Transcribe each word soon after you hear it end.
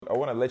I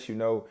want to let you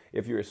know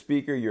if you're a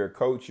speaker, you're a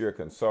coach, you're a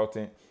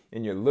consultant,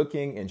 and you're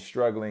looking and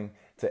struggling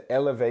to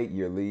elevate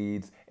your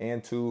leads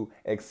and to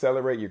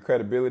accelerate your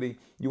credibility,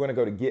 you want to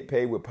go to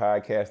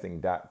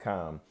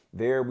getpaidwithpodcasting.com.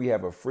 There we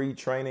have a free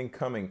training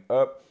coming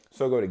up.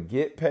 So go to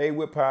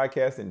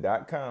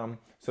getpaidwithpodcasting.com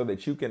so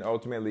that you can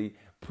ultimately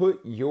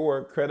put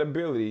your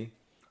credibility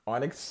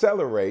on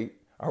accelerate,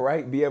 all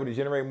right? Be able to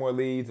generate more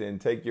leads and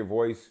take your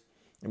voice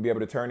and be able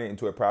to turn it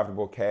into a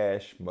profitable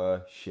cash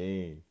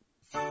machine.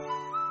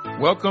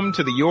 Welcome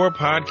to the Your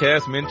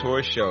Podcast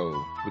Mentor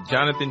Show with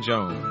Jonathan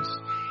Jones.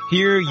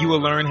 Here you will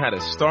learn how to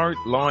start,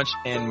 launch,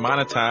 and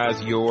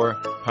monetize your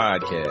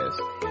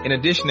podcast. In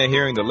addition to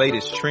hearing the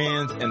latest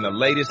trends and the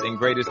latest and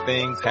greatest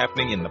things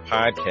happening in the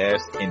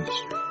podcast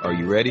industry. Are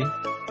you ready?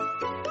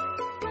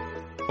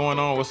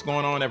 What's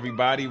going on,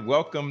 everybody?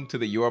 Welcome to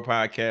the Your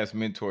Podcast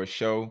Mentor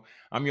Show.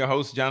 I'm your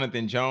host,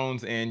 Jonathan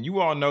Jones, and you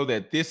all know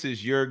that this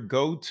is your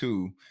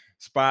go-to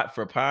spot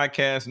for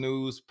podcast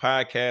news,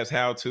 podcast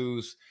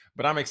how-tos,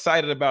 but I'm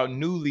excited about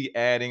newly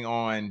adding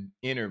on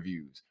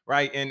interviews,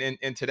 right?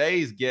 And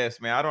today's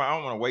guest, man, I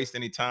don't want to waste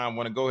any time. I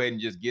want to go ahead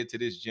and just get to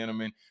this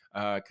gentleman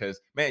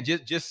because, man,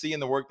 just seeing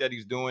the work that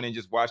he's doing and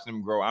just watching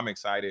him grow, I'm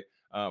excited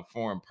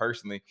for him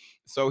personally.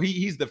 So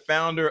he's the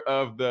founder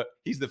of the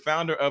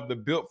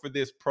Built for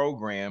This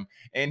program,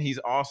 and he's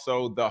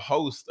also the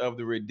host of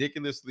the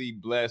Ridiculously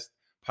Blessed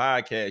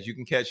podcast. You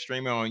can catch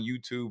streaming on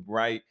YouTube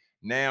right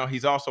now.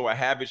 He's also a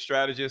habit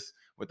strategist.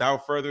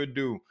 Without further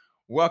ado,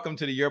 welcome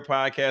to the Your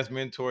Podcast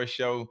Mentor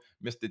Show,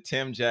 Mr.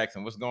 Tim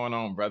Jackson. What's going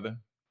on, brother?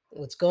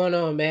 What's going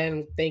on,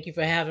 man? Thank you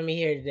for having me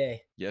here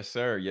today. Yes,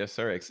 sir. Yes,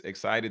 sir.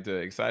 Excited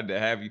to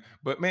have you.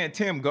 But man,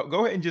 Tim,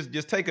 go ahead and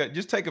just take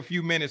a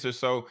few minutes or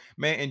so,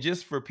 man. And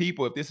just for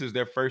people, if this is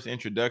their first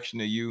introduction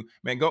to you,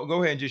 man, go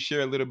ahead and just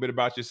share a little bit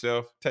about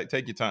yourself.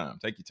 Take your time.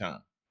 Take your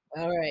time.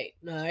 All right.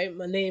 My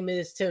name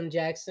is Tim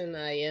Jackson.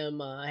 I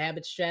am a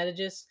habit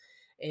strategist,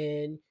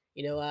 and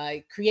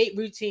I create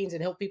routines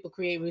and help people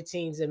create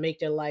routines that make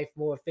their life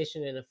more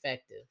efficient and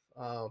effective.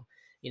 I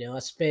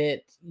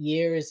spent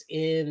years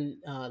in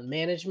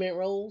management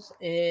roles,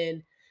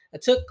 and I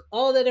took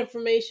all that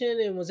information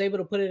and was able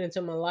to put it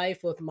into my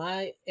life with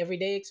my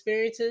everyday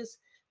experiences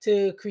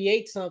to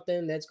create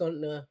something that's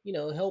going to,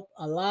 help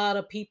a lot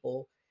of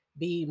people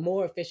be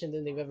more efficient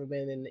than they've ever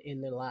been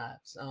in their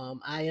lives.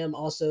 I am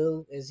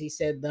also, as he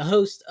said, the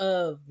host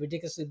of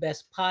Ridiculously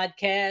Best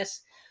Podcast,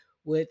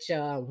 which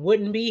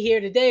wouldn't be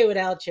here today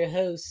without your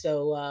host.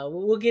 So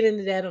we'll get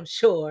into that, I'm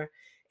sure.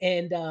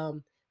 And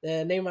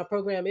the name of my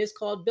program is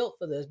called Built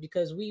for This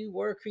because we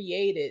were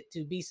created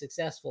to be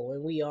successful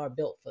and we are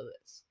built for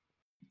this.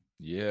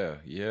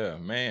 Yeah,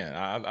 man.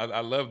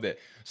 I love that.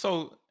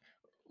 So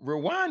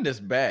rewind us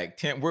back.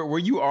 Tim, were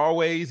you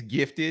always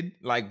gifted,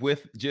 like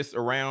with just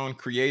around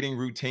creating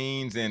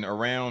routines and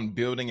around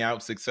building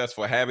out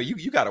successful habit?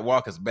 You got to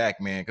walk us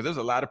back, man, because there's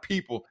a lot of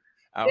people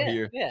out Yeah,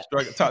 here yeah.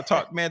 struggling. Talk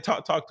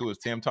to us,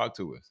 Tim. Talk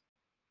to us.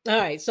 All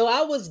right. So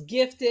I was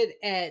gifted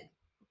at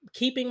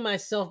keeping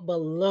myself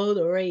below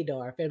the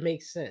radar, if it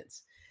makes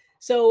sense.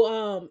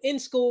 So in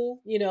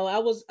school, I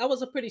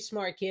was a pretty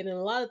smart kid and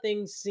a lot of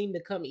things seemed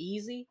to come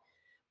easy.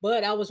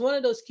 But I was one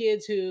of those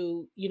kids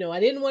who, I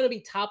didn't want to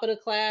be top of the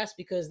class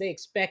because they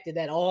expected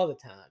that all the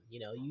time.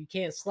 You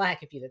can't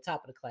slack if you're the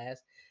top of the class.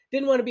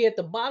 Didn't want to be at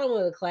the bottom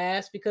of the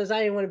class because I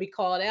didn't want to be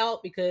called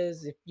out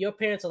because if your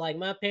parents are like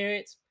my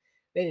parents,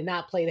 they did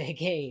not play that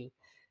game.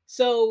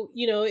 So,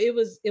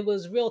 it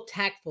was real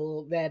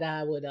tactful that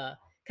I would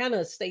kind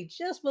of stay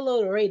just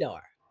below the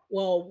radar.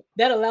 Well,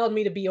 that allowed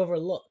me to be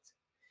overlooked,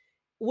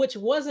 which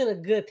wasn't a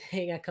good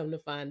thing. I come to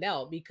find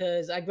out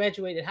because I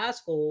graduated high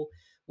school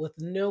with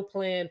no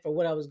plan for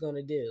what I was going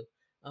to do.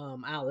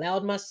 I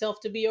allowed myself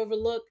to be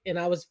overlooked, and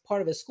I was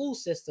part of a school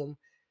system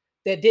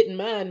that didn't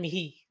mind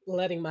me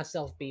letting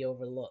myself be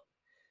overlooked.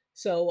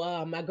 So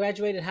I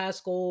graduated high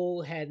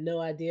school, had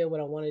no idea what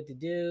I wanted to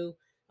do.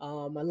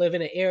 I live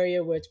in an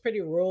area where it's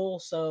pretty rural,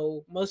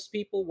 so most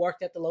people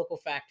worked at the local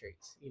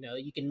factories.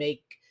 You can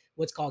make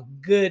what's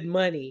called good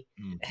money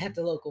at Mhm.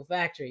 the local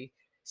factory.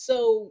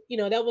 So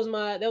that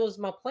was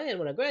my plan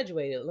when I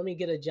graduated. Let me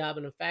get a job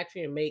in a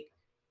factory and make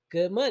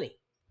good money.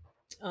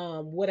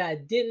 What I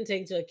didn't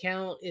take into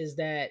account is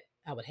that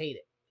I would hate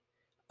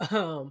it.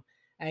 Um,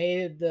 I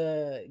hated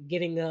the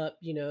getting up,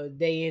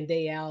 day in,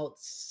 day out,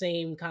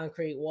 same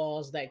concrete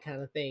walls, that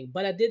kind of thing.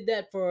 But I did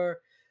that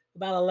for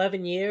about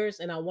 11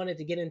 years and I wanted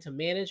to get into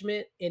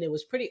management. And it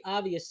was pretty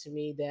obvious to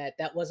me that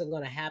that wasn't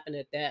going to happen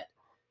at that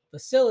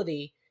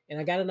facility. And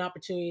I got an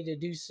opportunity to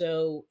do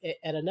so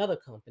at another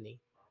company.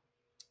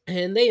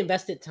 And they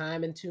invested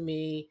time into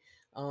me,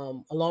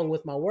 along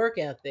with my work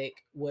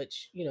ethic,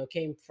 which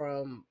came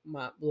from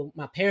my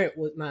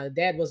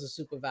dad was a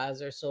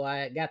supervisor, so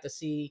I got to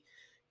see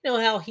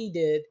how he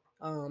did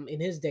in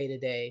his day to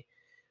day.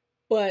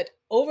 But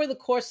over the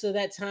course of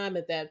that time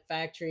at that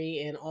factory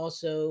and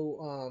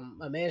also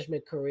my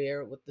management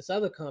career with this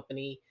other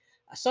company,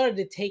 I started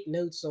to take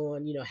notes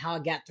on how I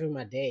got through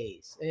my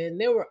days, and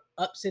there were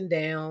ups and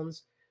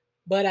downs.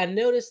 But I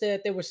noticed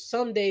that there were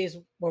some days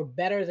were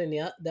better than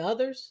the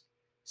others.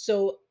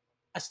 So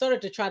I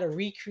started to try to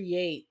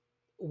recreate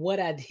what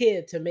I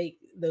did to make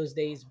those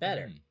days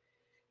better. Mm,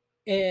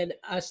 And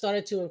I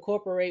started to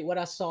incorporate what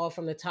I saw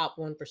from the top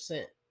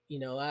 1%.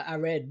 I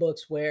read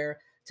books where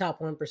top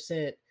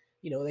 1%,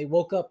 they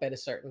woke up at a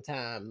certain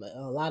time.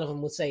 A lot of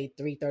them would say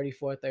 3:30,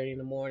 4:30 in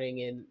the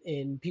morning,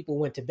 and people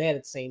went to bed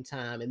at the same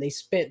time, and they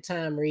spent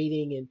time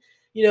reading. And,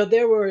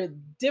 there were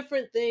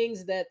different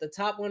things that the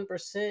top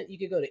 1%, you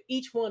could go to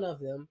each one of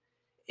them,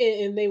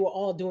 and they were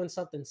all doing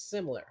something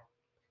similar.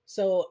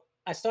 So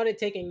I started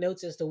taking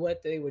notes as to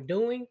what they were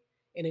doing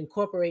and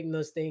incorporating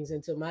those things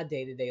into my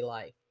day to day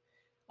life.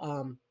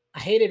 I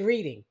hated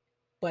reading,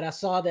 but I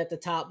saw that the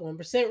top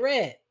 1%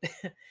 read.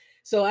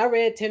 So I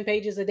read 10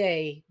 pages a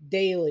day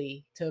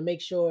daily to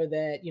make sure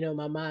that,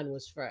 my mind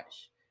was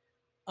fresh.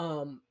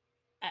 I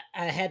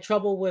had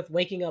trouble with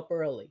waking up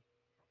early.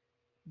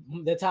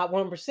 The top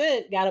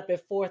 1% got up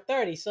at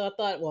 4:30. So I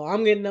thought, well,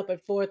 I'm getting up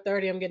at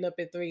 4:30, I'm getting up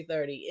at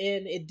 3:30.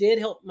 And it did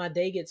help my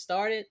day get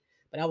started,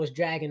 but I was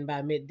dragging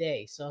by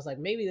midday. So I was like,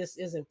 maybe this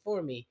isn't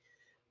for me.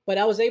 But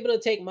I was able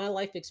to take my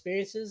life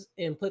experiences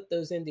and put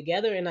those in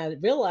together. And I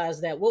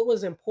realized that what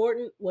was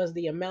important was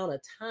the amount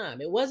of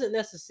time. It wasn't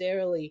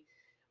necessarily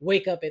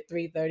wake up at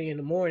 3:30 in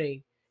the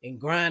morning and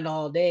grind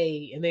all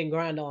day and then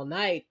grind all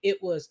night.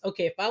 It was,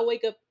 okay, if I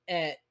wake up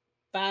at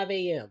 5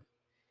 a.m.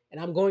 and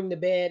I'm going to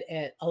bed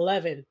at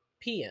 11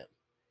 p.m.,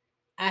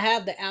 I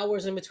have the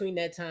hours in between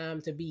that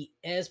time to be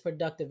as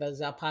productive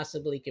as I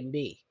possibly can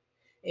be.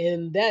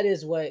 And that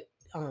is what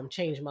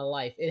changed my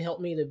life. It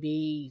helped me to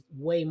be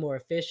way more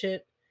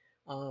efficient.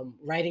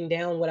 Writing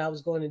down what I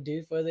was going to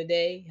do for the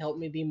day helped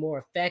me be more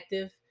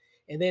effective.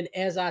 And then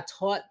as I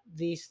taught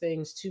these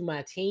things to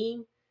my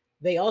team,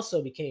 they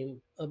also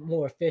became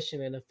more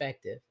efficient and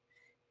effective.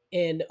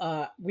 And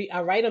I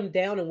write them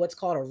down in what's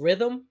called a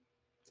rhythm.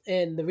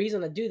 And the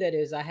reason I do that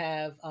is I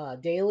have a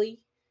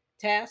daily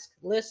task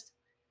list,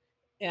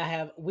 and I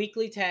have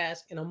weekly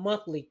task and a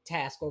monthly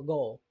task or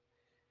goal.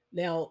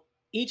 Now,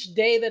 each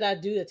day that I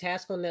do the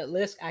task on that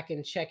list, I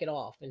can check it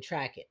off and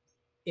track it.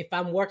 If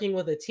I'm working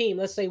with a team,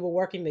 let's say we're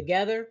working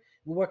together,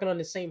 we're working on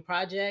the same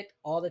project,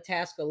 all the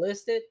tasks are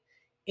listed.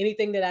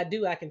 Anything that I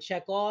do, I can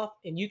check off,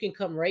 and you can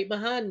come right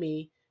behind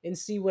me and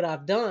see what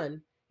I've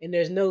done. And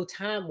there's no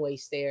time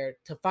waste there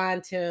to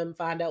find Tim,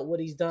 find out what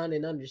he's done,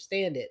 and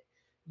understand it.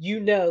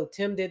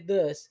 Tim did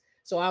this,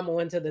 so I'm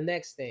on to the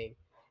next thing.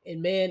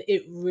 And man,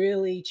 it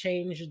really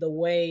changed the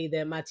way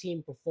that my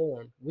team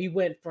performed. We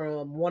went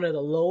from one of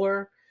the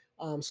lower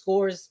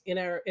scores in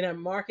our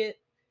market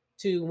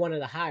to one of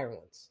the higher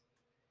ones,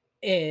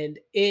 and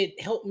it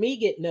helped me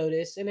get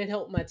noticed, and it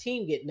helped my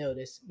team get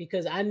noticed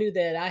because I knew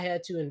that I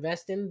had to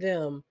invest in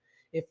them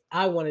if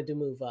I wanted to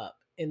move up.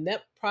 And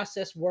that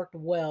process worked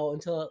well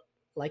until,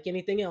 like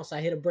anything else, I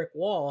hit a brick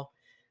wall.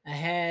 I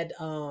had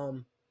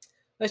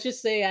let's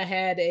just say I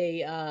had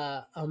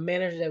a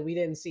manager that we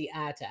didn't see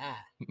eye to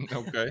eye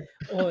okay.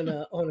 on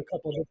a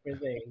couple of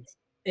different things.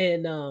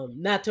 And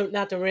not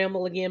to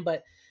ramble again,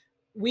 but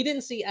we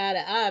didn't see eye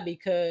to eye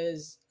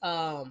because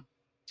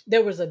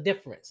there was a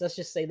difference. Let's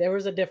just say there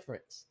was a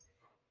difference.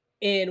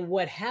 And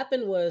what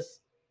happened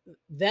was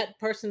that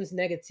person's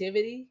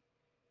negativity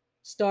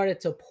started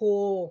to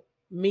pull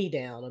me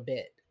down a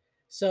bit.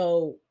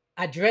 So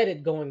I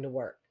dreaded going to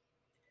work.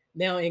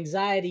 Now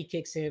anxiety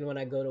kicks in when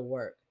I go to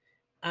work.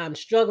 I'm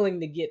struggling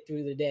to get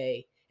through the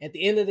day. At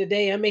the end of the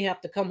day, I may have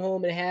to come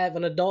home and have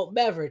an adult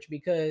beverage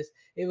because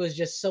it was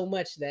just so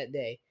much that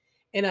day.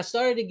 And I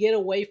started to get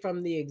away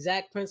from the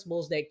exact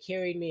principles that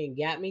carried me and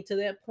got me to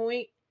that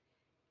point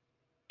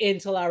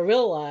until I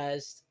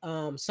realized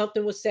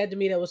something was said to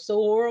me that was so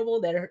horrible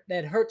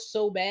that hurt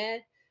so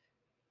bad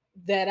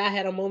that I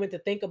had a moment to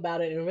think about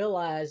it and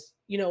realize,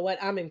 you know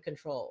what, I'm in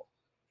control.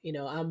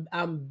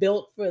 I'm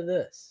built for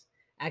this.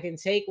 I can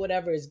take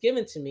whatever is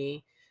given to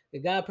me.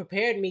 That God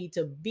prepared me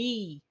to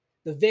be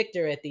the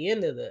victor at the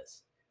end of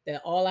this.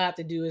 That all I have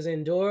to do is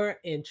endure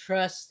and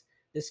trust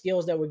the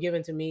skills that were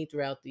given to me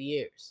throughout the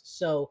years.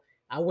 So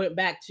I went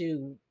back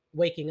to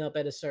waking up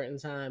at a certain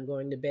time,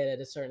 going to bed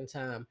at a certain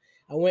time.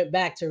 I went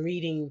back to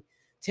reading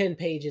 10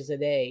 pages a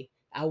day.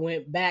 I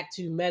went back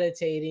to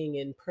meditating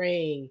and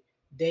praying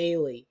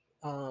daily.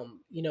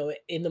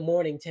 In the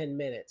morning, 10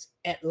 minutes,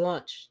 at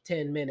lunch,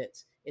 10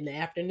 minutes, in the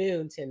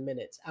afternoon, 10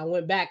 minutes. I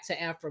went back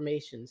to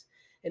affirmations.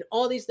 And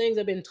all these things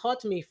have been taught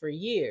to me for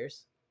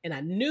years. And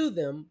I knew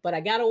them, but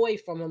I got away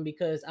from them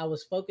because I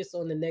was focused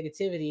on the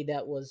negativity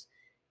that was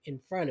in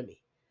front of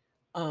me.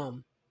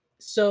 Um,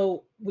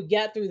 so we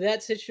got through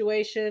that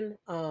situation.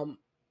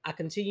 I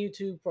continued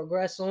to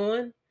progress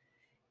on,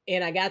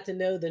 and I got to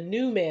know the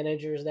new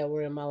managers that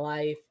were in my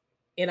life,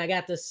 and I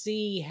got to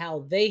see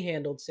how they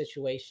handled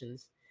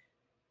situations,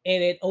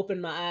 and it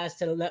opened my eyes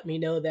to let me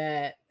know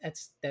that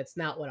that's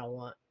not what I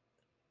want.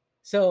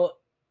 So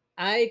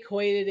I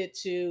equated it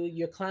to,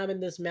 you're climbing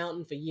this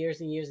mountain for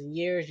years and years and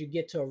years. You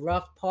get to a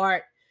rough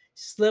part,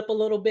 slip a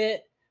little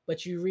bit,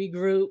 but you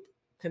regroup,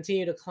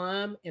 continue to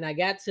climb. And I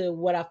got to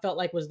what I felt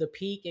like was the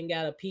peak and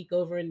got a peek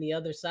over in the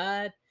other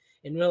side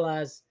and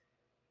realized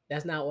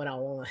that's not what I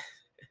want.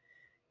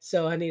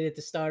 So I needed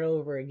to start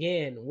over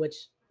again, which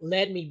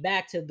led me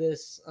back to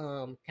this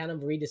kind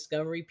of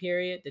rediscovery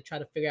period to try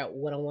to figure out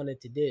what I wanted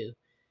to do.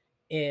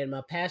 And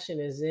my passion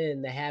is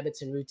in the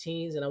habits and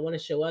routines, and I want to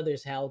show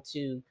others how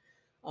to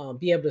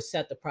be able to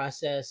set the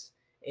process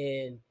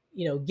and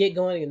get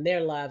going in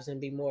their lives and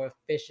be more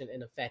efficient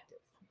and effective.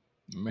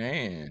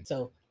 Man,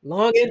 So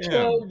long Tim,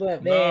 intro,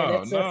 but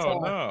man, that's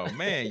no,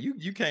 man.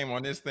 You came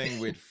on this thing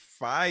with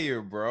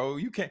fire, bro.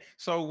 You can't.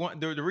 So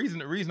the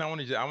reason I want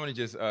to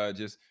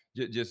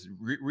just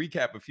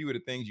recap a few of the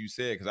things you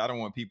said because I don't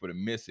want people to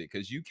miss it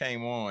because you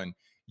came on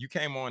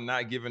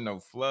not giving no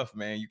fluff,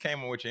 man. You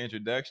came on with your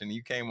introduction.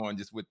 You came on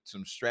just with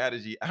some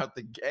strategy out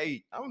the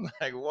gate. I'm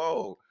like,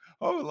 whoa,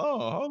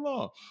 hold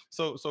on.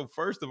 So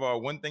first of all,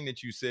 one thing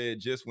that you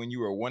said just when you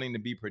were wanting to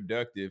be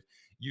productive,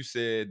 you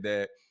said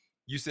that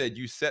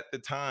you set the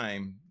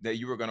time that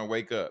you were going to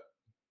wake up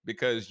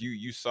because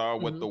you saw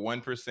what the mhm,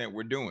 1%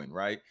 were doing,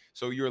 right?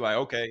 So you're like,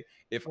 okay,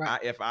 if right.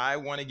 I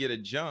want to get a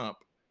jump,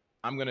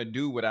 I'm going to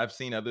do what I've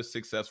seen other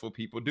successful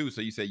people do.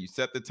 So you say you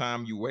set the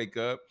time, you wake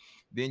up,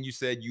 then you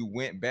said you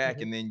went back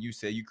Mhm. and then you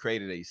said you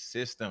created a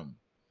system.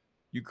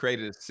 You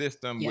created a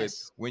system with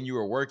Yes. when you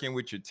were working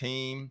with your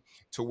team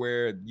to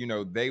where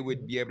they would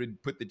Mhm. be able to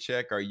put the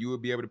check or you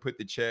would be able to put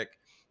the check,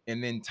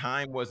 and then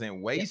time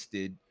wasn't Yep.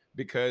 wasted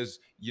because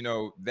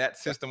that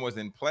Right. system was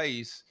in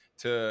place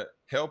to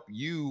help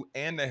you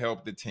and to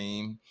help the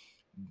team.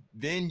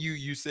 Then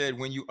you said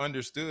when you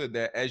understood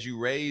that as you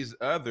raise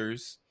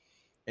others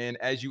and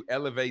as you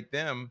elevate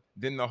them,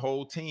 then the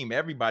whole team,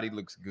 everybody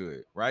looks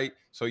good, right?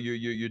 So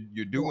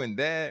you're Right. doing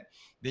that.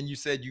 Then you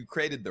said you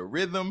created the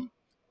rhythm,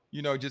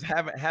 just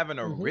having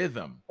a Mhm.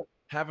 rhythm,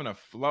 having a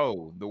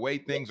flow, the way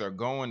Yep. things are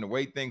going, the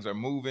way things are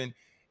moving.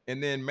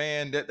 And then,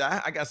 man,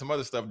 I got some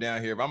other stuff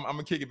down here, but I'm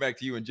gonna kick it back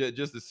to you in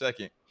just a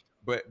second.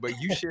 But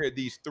you shared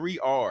these three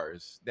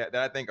R's that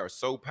I think are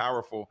so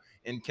powerful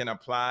and can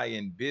apply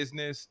in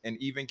business and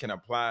even can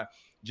apply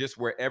just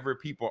wherever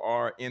people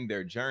are in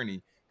their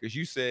journey. Because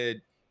you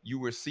said you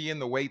were seeing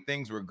the way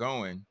things were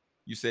going.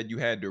 You said you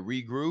had to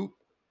regroup.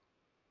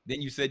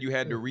 Then you said you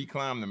had to Mhm.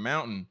 reclimb the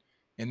mountain.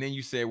 And then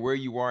you said where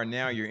you are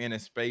now, Mhm. you're in a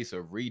space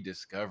of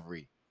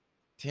rediscovery.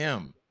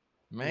 Tim,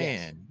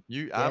 Yes. man,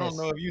 I don't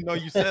know Yes.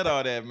 if you said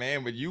all that,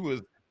 man, but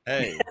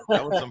hey,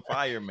 that was some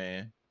fire,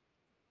 man.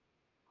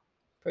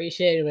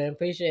 Appreciate it, man.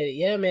 Appreciate it.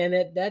 Yeah, man.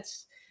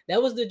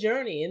 That was the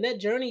journey, and that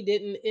journey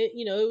didn't.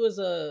 It was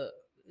a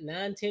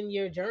 9, 10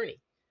 year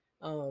journey.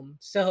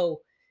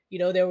 So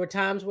there were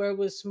times where it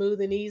was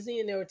smooth and easy,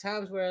 and there were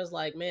times where I was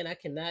like, man, I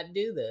cannot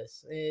do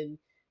this, and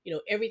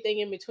everything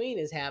in between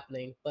is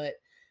happening. But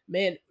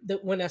man,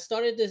 when I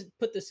started to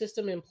put the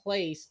system in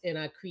place, and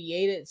I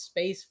created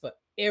space for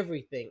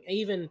everything,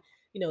 even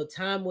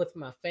time with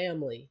my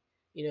family,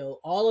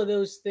 all of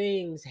those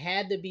things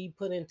had to be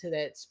put into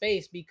that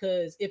space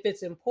because if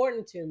it's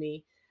important to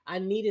me, I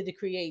needed to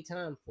create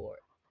time for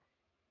it.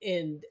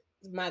 And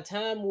my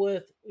time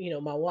with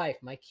my wife,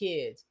 my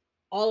kids,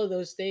 all of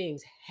those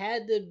things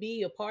had to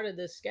be a part of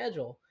the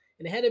schedule,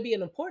 and it had to be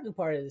an important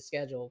part of the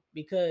schedule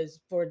because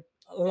for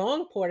a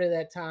long part of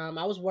that time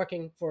I was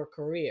working for a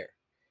career.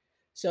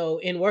 So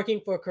in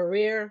working for a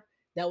career,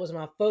 that was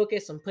my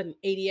focus. I'm putting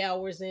 80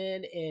 hours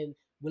in, and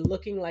we're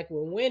looking like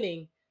we're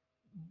winning,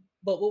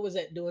 but what was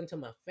that doing to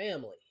my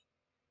family?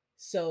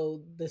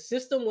 So the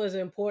system was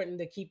important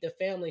to keep the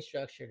family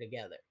structure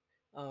together.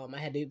 I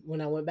had to,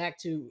 when I went back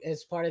to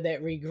as part of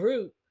that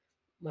regroup,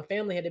 my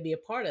family had to be a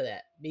part of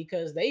that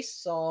because they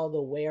saw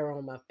the wear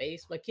on my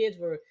face. My kids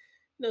were,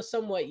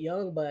 somewhat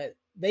young, but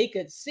they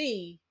could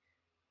see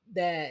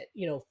that,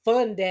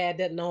 fun dad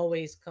doesn't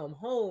always come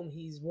home.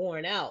 He's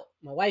worn out.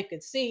 My wife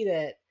could see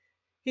that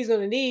he's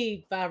going to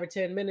need 5 or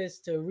 10 minutes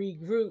to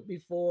regroup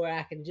before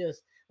I can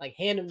just like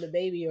hand him the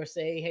baby or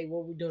say, hey, what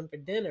are we doing for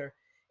dinner?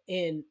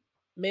 And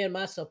man,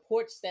 my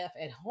support staff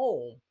at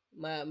home,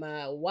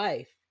 my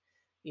wife,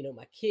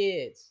 my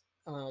kids,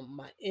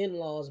 my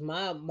in-laws,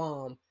 my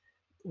mom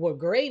were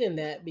great in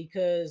that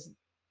because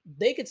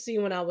they could see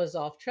when I was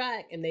off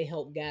track and they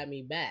helped guide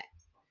me back.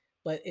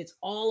 But it's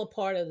all a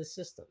part of the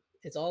system.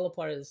 It's all a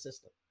part of the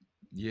system.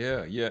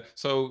 Yeah, yeah.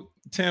 So,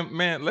 Tim,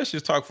 man, let's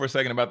just talk for a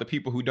second about the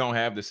people who don't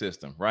have the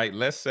system, right?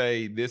 Let's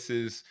say this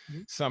is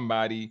Mhm.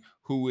 somebody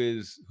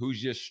who's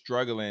just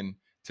struggling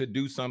to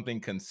do something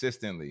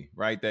consistently,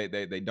 right?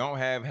 They don't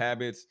have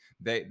habits.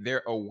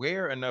 They're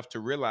aware enough to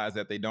realize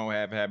that they don't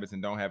have habits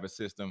and don't have a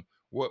system.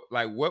 What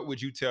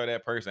would you tell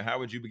that person? How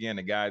would you begin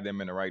to guide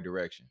them in the right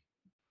direction?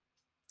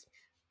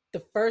 The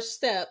first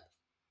step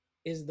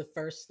is the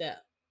first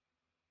step.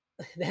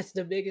 That's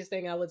the biggest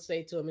thing I would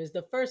say to them is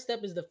the first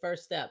step is the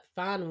first step.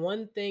 Find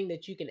one thing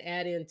that you can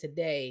add in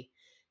today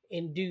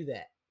and do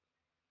that.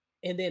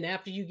 And then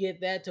after you get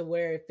that to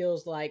where it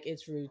feels like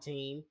it's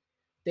routine,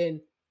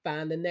 then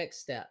find the next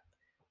step.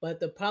 But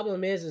the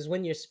problem is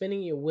when you're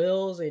spinning your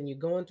wheels and you're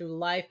going through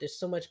life, there's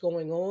so much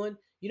going on,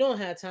 you don't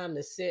have time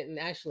to sit and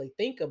actually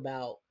think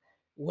about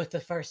what the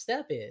first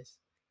step is.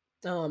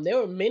 There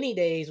were many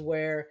days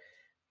where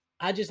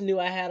I just knew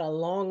I had a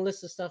long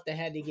list of stuff that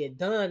had to get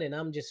done, and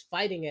I'm just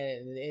fighting at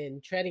it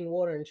and treading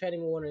water and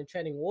treading water and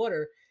treading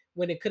water.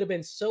 when it could have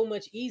been so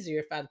much easier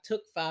if I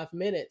took 5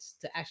 minutes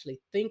to actually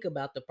think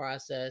about the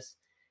process,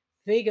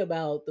 think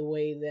about the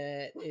way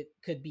that it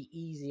could be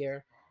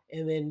easier,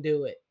 and then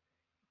do it.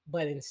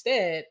 But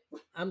instead,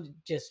 I'm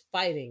just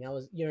fighting.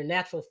 You're a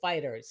natural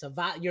fighter.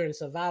 You're in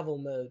survival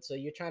mode, so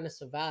you're trying to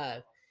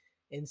survive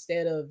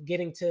instead of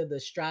getting to the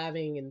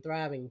striving and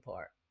thriving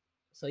part.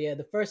 So yeah,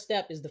 the first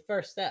step is the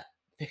first step.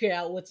 Figure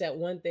out what's that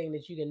one thing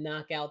that you can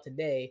knock out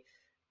today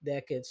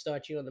that could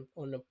start you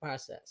on the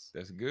process.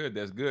 That's good.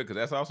 That's good because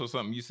that's also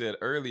something you said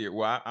earlier.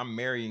 Well, I'm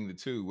marrying the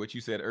two. What you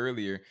said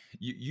earlier,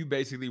 you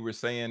basically were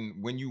saying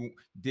when you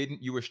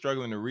were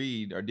struggling to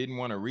read or didn't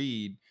want to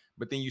read,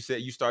 but then you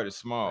said you started Right.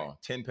 small,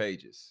 10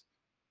 pages,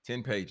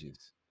 10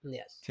 pages,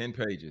 Yes. 10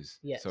 pages.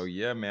 So Yes.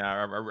 yeah, man,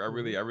 Hmm. I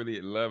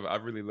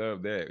really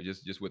love that.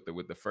 Just with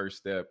the first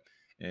step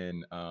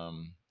and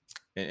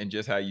and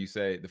just how you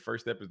say the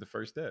first step is the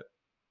first step.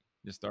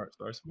 Just start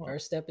small,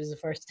 First step is the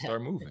first step.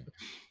 start moving.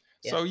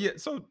 So Yep. yeah,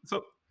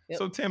 so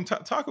Yep. Tim,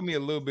 talk with me a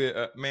little bit,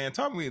 man.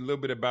 Talk to me a little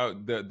bit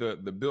about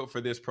the built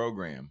for this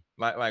program.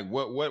 Like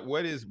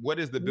what is the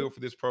Mhm. built for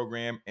this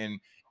program, and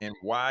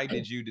why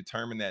did you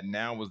determine that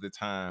now was the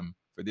time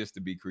for this to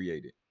be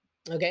created?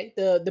 Okay.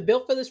 The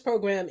built for this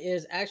program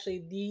is actually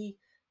the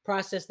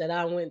process that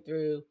I went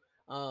through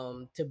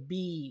to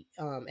be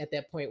at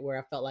that point where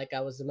I felt like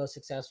I was the most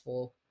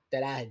successful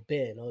that I had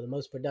been, or the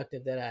most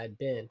productive that I had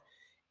been.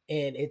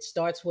 And it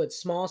starts with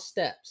small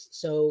steps.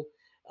 So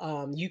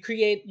you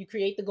create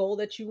the goal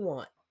that you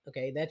want.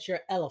 Okay, that's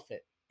your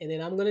elephant, and then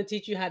I'm going to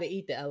teach you how to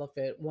eat the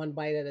elephant one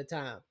bite at a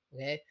time.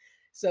 Okay,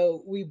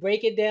 so we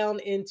break it down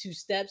into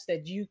steps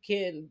that you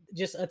can,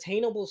 just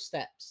attainable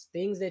steps,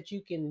 things that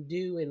you can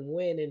do and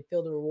win and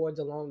feel the rewards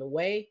along the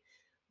way.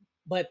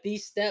 But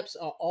these steps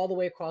are all the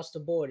way across the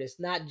board. It's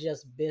not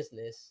just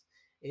business,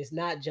 it's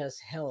not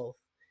just health,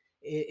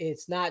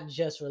 it's not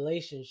just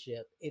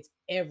relationship, it's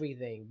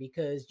everything,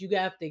 because you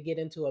have to get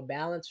into a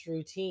balanced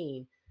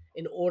routine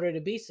in order to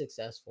be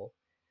successful.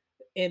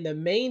 And the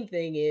main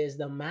thing is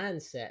the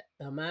mindset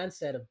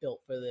of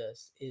built for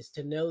this is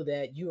to know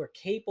that you are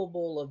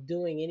capable of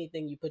doing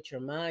anything you put your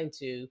mind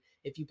to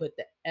if you put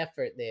the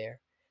effort there.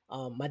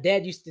 My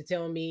dad used to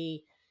tell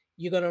me,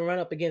 you're going to run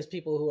up against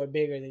people who are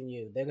bigger than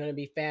you, they're going to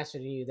be faster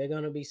than you, they're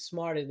going to be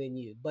smarter than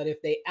you, but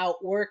if they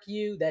outwork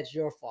you, that's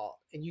your fault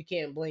and you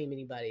can't blame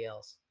anybody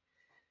else.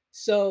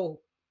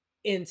 So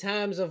in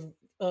times of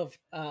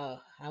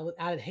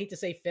I'd hate to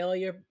say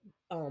failure,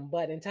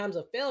 but in times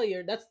of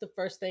failure, that's the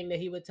first thing that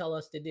he would tell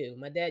us to do.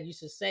 My dad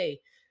used to say,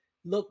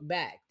 look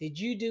back. Did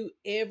you do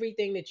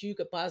everything that you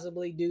could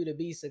possibly do to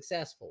be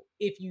successful?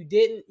 If you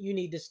didn't, you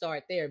need to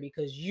start there,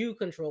 because you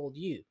controlled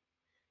you.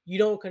 You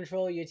don't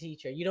control your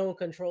teacher. You don't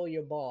control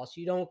your boss.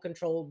 You don't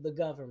control the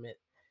government.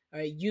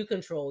 All right, you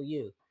control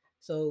you.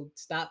 So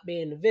stop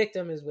being the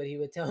victim is what he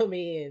would tell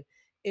me,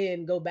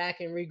 and go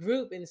back and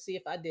regroup and see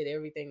if I did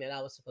everything that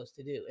I was supposed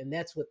to do. And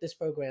that's what this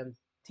program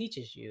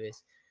teaches you,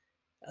 is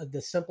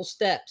the simple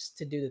steps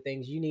to do the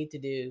things you need to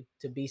do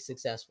to be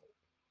successful.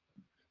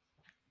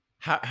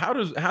 How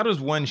does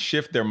one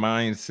shift their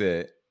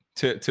mindset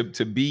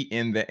to be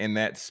in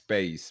that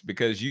space?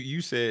 Because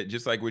you said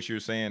just like what you're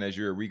saying as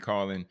you're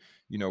recalling,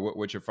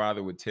 what your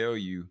father would tell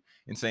you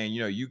and saying,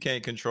 you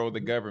can't control the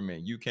Mhm.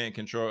 government, you can't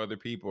control other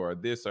people or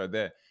this or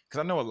that. Because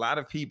I know a lot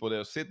of people,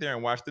 they'll sit there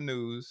and watch the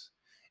news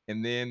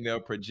and then they'll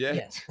Yes.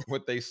 project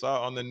what they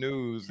saw on the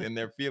news and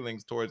their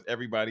feelings towards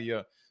everybody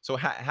else. So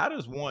how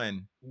does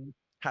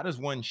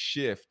one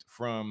shift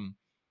from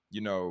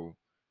you know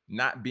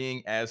not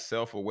being as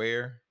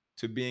self-aware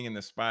to being in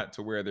the spot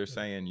to where they're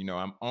saying,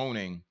 I'm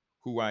owning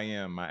who I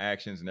am, my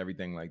actions and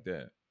everything like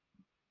that?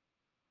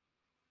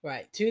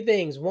 Right. Two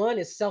things. One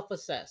is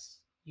self-assess.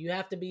 You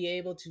have to be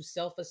able to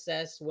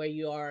self-assess where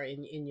you are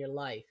in your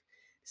life.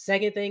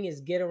 Second thing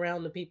is get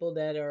around the people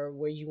that are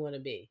where you want to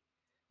be.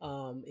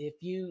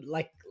 If you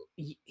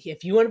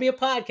want to be a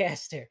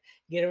podcaster,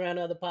 get around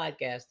other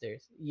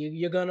podcasters.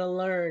 You're gonna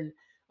learn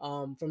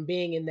from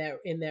being in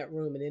that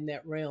room and in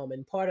that realm.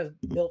 And part of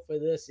Built for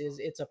This is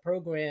it's a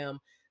program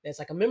that's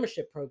like a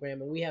membership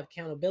program, and we have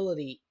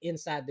accountability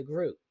inside the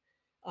group,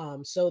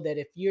 so that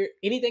if you're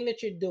anything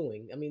that you're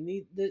doing, I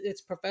mean,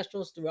 it's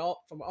professionals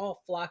from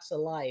all flocks of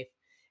life,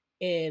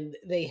 and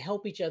they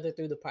help each other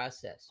through the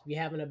process. If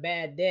you're having a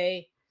bad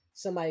day,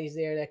 somebody's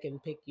there that can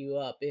pick you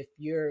up. If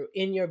you're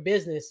in your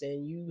business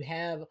and you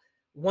have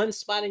one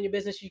spot in your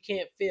business you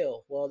can't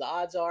fill, well, the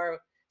odds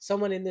are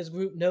someone in this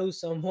group knows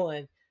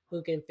someone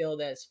who can fill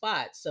that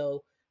spot.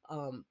 So,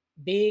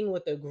 being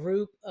with a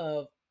group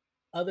of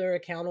other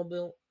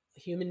accountable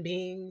human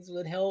beings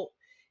would help.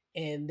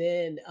 And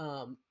then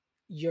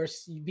you're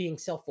being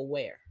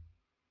self-aware.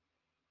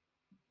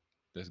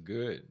 That's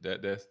good.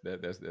 That's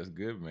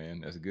good,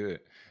 man. That's good.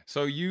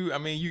 So you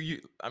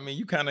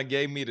kind of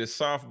gave me the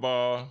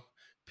softball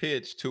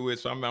pitch to it,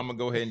 so I'm gonna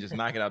go ahead and just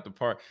knock it out the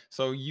park.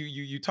 So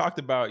you talked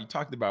about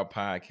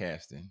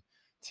podcasting,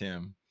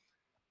 Tim.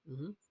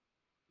 Mhm.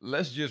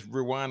 Let's just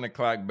rewind the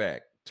clock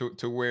back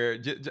to where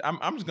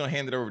I'm just gonna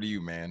hand it over to you,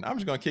 man. I'm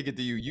just gonna kick it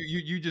to you. You you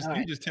you All just you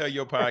right. just tell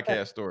your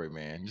podcast story,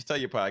 man. Just tell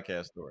your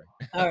podcast story.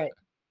 All right.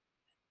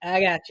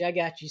 I got you. I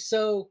got you.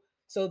 So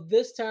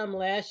this time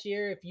last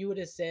year, if you would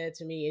have said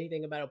to me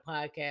anything about a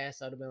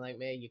podcast, I'd have been like,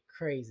 man, you're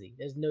crazy.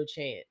 There's no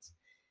chance.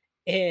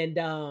 And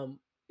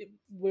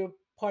we're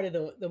part of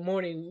the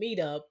morning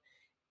meetup,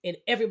 and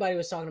everybody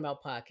was talking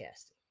about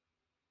podcasting.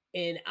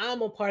 And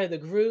I'm a part of the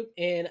group,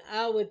 and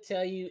I would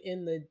tell you,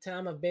 in the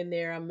time I've been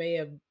there, I may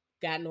have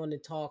gotten on the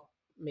talk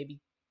maybe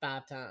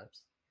 5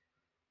 times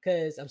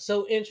because I'm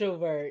so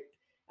introvert.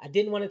 I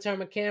didn't want to turn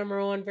my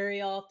camera on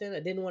very often. I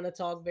didn't want to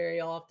talk very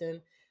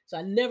often. So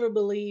I never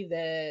believed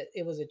that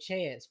it was a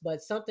chance.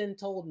 But something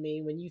told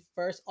me when you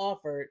first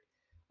offered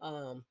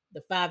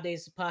the 5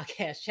 days of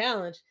podcast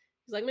challenge,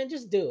 it's like, man,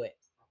 just do it.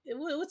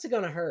 What's it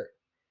gonna hurt?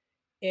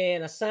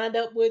 And I signed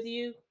up with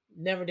you.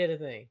 Never did a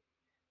thing.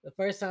 The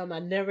first time I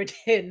never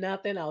did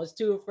nothing. I was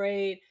too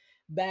afraid,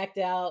 backed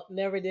out,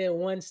 never did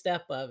one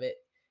step of it.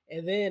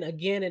 And then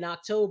again in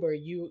October,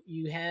 you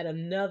had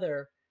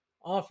another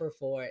offer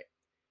for it.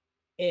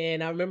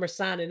 And I remember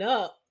signing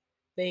up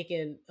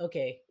thinking,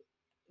 okay,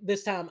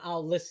 this time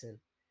I'll listen.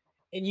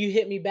 And you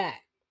hit me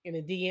back in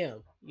a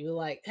DM. You were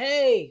like,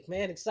 hey,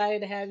 man,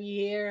 excited to have you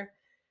here.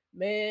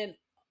 Man,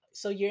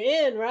 so you're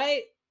in,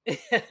 right?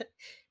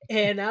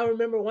 And I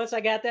remember once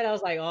I got that, I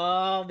was like,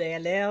 oh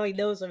man, now he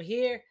knows I'm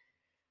here.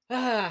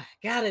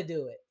 Gotta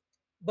do it.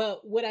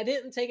 But what I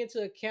didn't take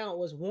into account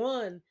was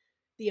one,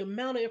 the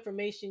amount of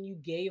information you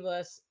gave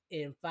us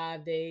in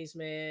 5 days,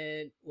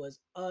 man, was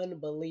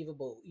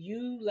unbelievable.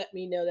 You let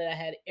me know that I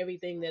had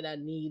everything that I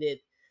needed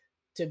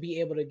to be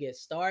able to get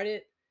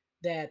started,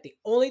 that the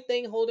only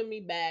thing holding me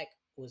back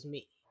was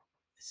me.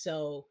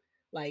 So,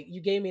 like,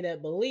 you gave me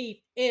that belief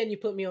and you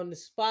put me on the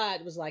spot.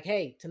 It was like,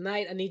 hey,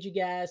 tonight I need you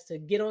guys to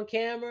get on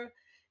camera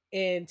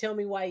and tell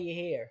me why you're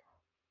here.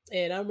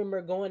 And I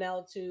remember going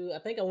out to, I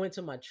think I went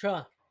to my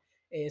truck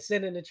and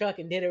sat in the truck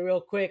and did it real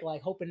quick,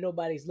 like hoping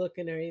nobody's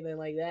looking or anything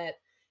like that.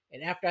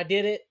 And after I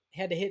did it,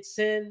 had to hit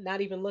send,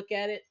 not even look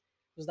at it.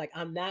 It was like,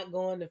 I'm not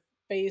going to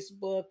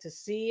Facebook to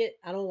see it.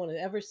 I don't want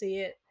to ever see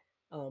it.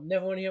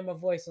 Never want to hear my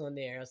voice on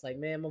there. I was like,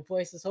 man, my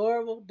voice is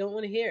horrible. Don't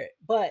want to hear it.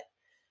 But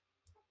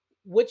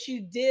what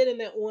you did in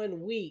that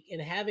one week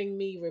and having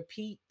me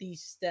repeat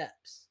these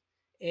steps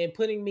and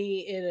putting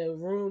me in a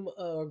room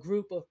or a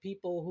group of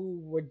people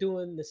who were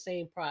doing the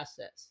same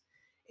process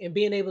and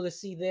being able to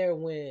see their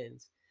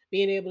wins,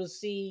 being able to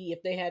see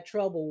if they had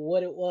trouble,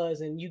 what it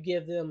was, and you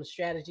give them a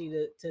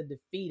strategy to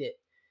defeat it,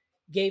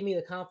 gave me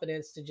the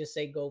confidence to just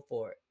say go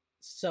for it.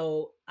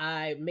 So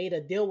I made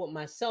a deal with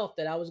myself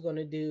that I was going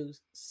to do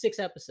 6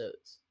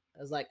 episodes.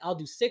 I was like, I'll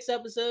do 6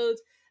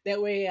 episodes.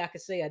 That way I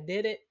could say I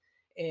did it,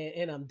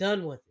 and I'm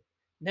done with it.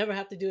 Never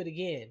have to do it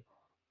again.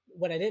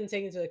 What I didn't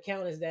take into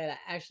account is that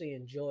I actually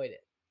enjoyed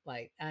it.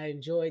 Like, I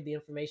enjoyed the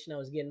information I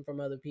was getting from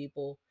other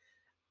people.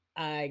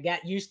 I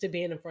got used to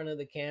being in front of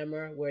the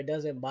camera where it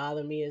doesn't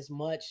bother me as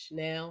much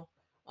now,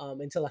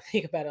 until I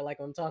think about it like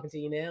I'm talking to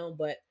you now.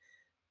 But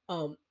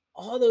um,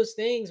 all those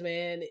things,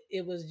 man,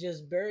 it was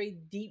just very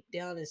deep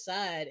down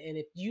inside. And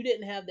if you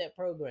didn't have that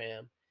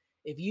program,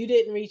 if you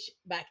didn't reach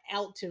back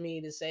out to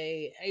me to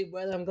say, hey,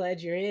 brother, I'm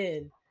glad you're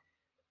in,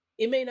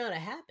 it may not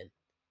have happened.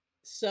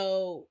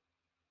 So,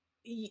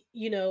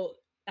 you know,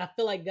 I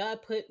feel like God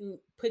put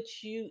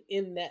you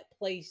in that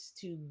place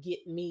to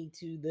get me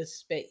to this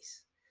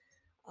space,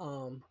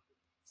 um,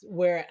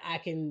 where I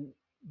can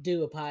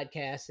do a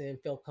podcast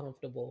and feel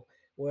comfortable,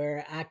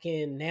 where I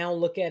can now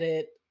look at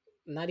it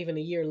not even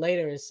a year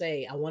later and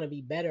say, I want to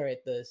be better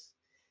at this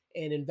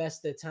and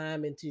invest the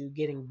time into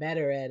getting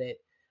better at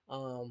it.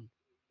 Um,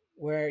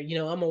 where,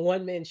 I'm a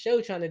one man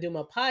show trying to do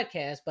my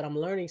podcast, but I'm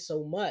learning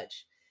so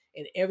much.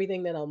 And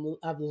everything that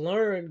I've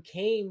learned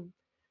came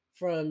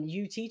from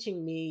you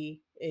teaching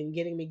me and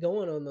getting me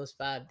going on those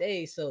 5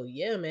 days. So,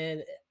 yeah,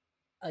 man,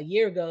 a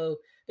year ago,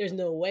 there's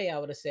no way I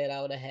would have said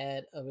I would have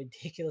had a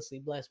ridiculously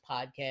blessed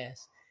podcast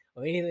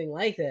or anything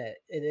like that.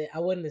 I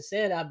wouldn't have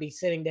said I'd be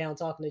sitting down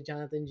talking to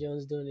Jonathan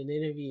Jones doing an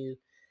interview.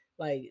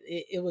 Like,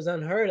 it was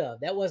unheard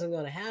of. That wasn't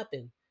going to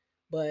happen.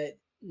 But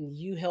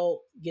you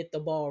helped get the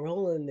ball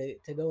rolling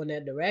to go in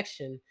that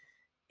direction.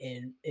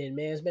 And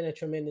man, it's been a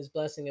tremendous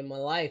blessing in my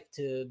life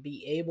to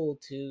be able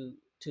to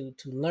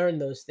learn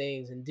those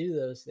things and do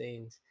those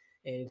things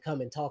and come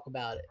and talk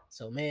about it.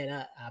 So man,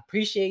 I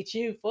appreciate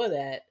you for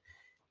that,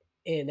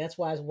 and that's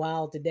why it's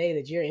wild today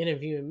that you're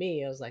interviewing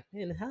me. I was like,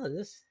 man, how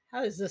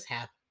does this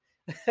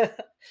happen?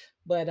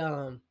 But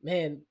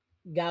man,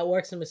 God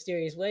works in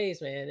mysterious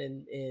ways, man,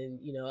 and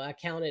I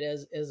count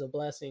it as a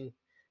blessing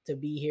to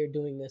be here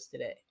doing this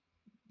today.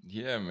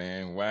 Yeah,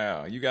 man.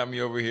 Wow. You got me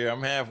over here.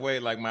 I'm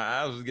halfway. Like my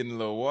eyes was getting a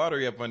little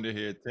watery up under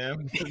here,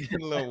 Tim. It's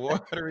getting a little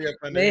watery up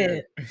under Man,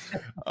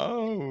 here.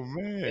 Oh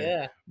man.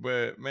 yeah,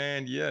 But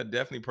man, yeah,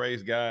 definitely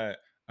praise God,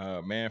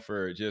 man,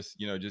 for just,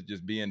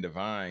 just being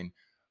divine.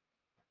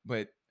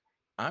 But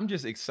I'm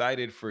just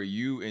excited for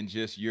you and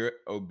just your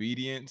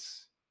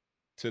obedience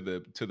to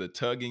the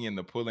tugging and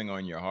the pulling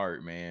on your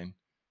heart, man.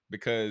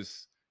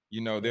 Because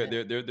yeah,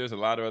 there's a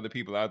lot of other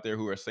people out there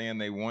who are saying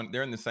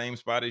they're in the same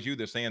spot as you.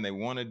 They're saying they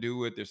want to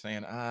do it. They're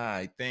saying,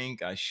 I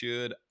think I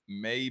should,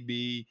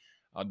 maybe.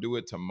 I'll do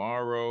it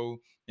tomorrow,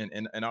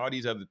 and all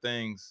these other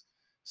things.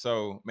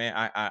 So, man,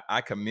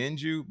 I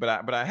commend you, but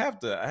I have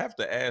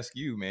to ask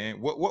you,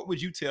 man, what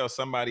would you tell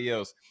somebody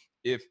else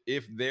if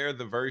they're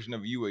the version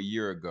of you a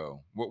year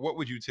ago? What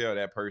would you tell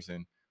that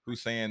person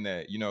who's saying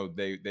that, you know,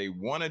 they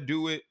want to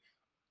do it,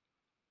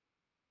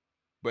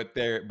 but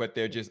they're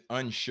Mm. just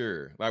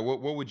unsure? Like,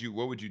 what would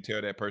you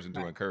tell that person to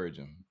Right. encourage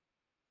them?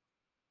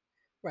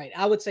 Right.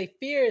 I would say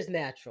fear is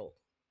natural,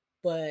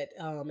 but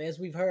as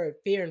we've heard,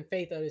 fear and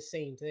faith are the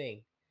same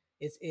thing.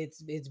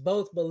 It's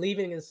both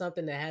believing in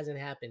something that hasn't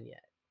happened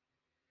yet.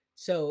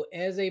 So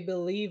as a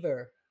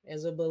believer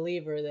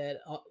that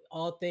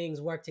all things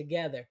work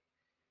together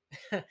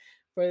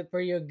for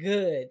your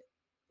good,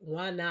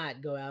 why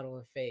not go out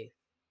on faith?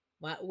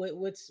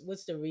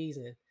 What's the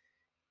reason?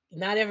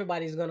 Not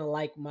everybody's gonna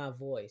like my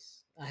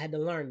voice. I had to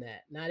learn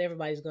that. Not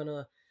everybody's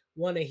gonna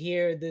want to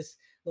hear this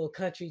little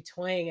country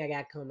twang I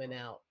got coming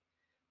out.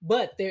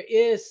 But there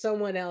is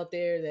someone out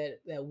there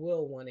that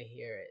will want to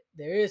hear it.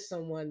 There is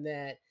someone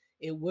that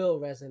it will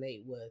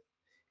resonate with,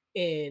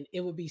 and it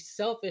would be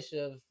selfish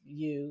of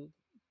you,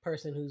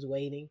 person who's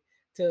waiting,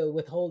 to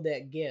withhold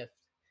that gift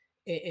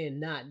and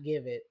not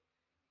give it,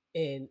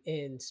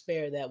 and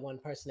spare that one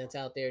person that's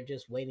out there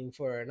just waiting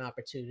for an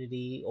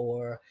opportunity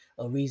or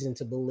a reason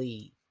to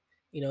believe.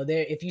 You know,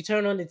 there if you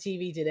turn on the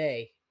TV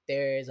today,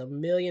 there's a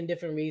million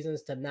different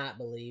reasons to not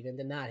believe and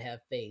to not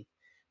have faith.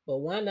 But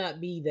why not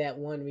be that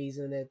one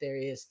reason that there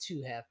is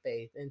to have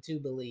faith and to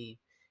believe,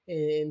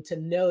 and to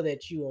know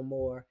that you are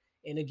more,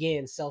 and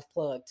again, self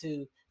plug,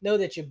 to know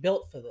that you're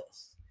built for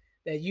this,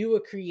 that you were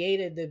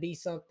created to be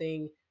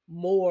something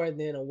more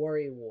than a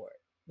worry wart,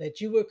 that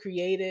you were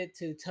created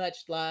to touch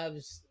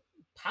lives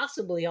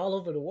possibly all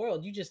over the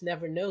world. You just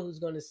never know who's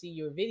going to see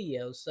your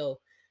video. So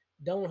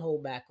don't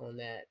hold back on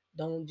that.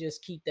 Don't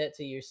just keep that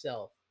to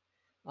yourself.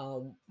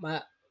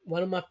 My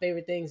One of my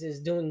favorite things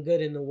is doing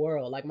good in the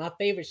world. Like my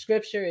favorite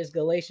scripture is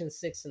Galatians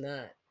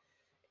 6:9,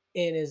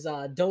 and is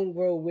don't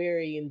grow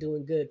weary in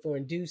doing good, for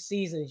in due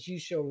seasons you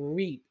shall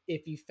reap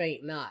if you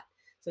faint not.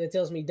 So it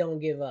tells me don't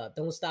give up,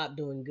 don't stop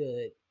doing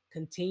good,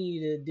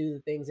 continue to do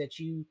the things that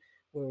you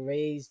were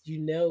raised, you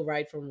know,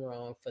 right from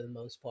wrong. For the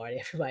most part,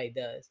 everybody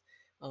does.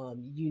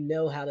 You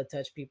know how to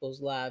touch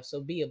people's lives,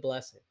 so be a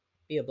blessing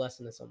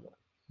to someone.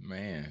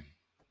 Man,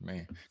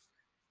 man.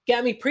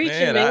 Got me preaching,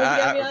 Man, man.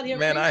 You got me out here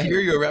I hear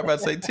preaching. you. I'm about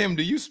to say, Tim,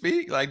 do you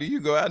speak? Like, do you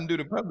go out and do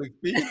the public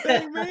speaking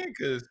thing, man?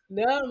 Because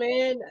No,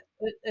 man,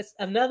 it's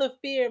another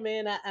fear,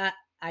 man.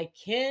 I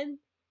can,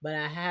 but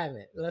I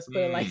haven't. Let's put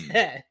it like mm,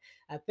 that.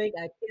 I think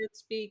I can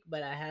speak,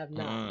 but I have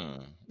not.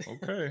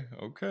 okay,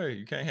 okay.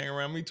 You can't hang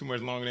around me too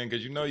much longer then,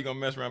 because you know you're gonna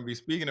mess around and be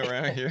speaking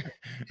around here.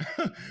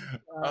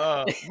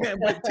 Man,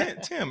 but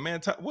Tim, man,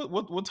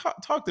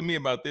 talk to me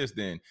about this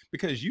then,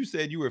 because you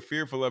said you were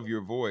fearful of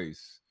your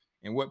voice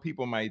and what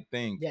people might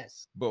think.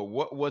 Yes, But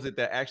what was it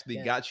that actually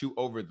yes. got you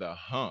over the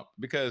hump?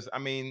 Because I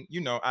mean, you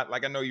know, I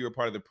know you were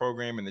part of the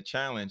program and the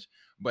challenge,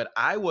 but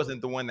I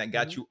wasn't the one that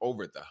got Mhm. you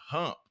over the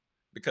hump,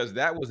 because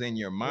that was in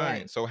your mind.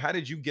 Right. So how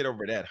did you get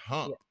over that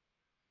hump? Yeah.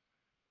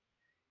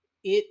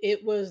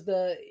 It was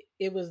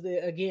the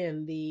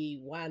again the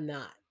why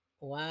not?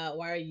 Why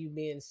are you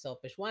being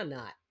selfish? Why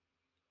not?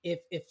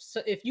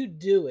 If you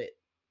do it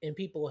and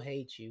people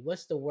hate you,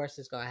 what's the worst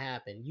that's gonna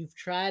happen? You've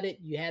tried it,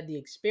 you had the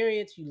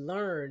experience, you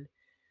learned,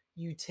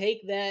 you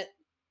take that,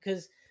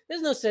 because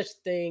there's no such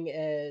thing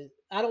as,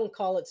 I don't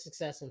call it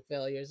success and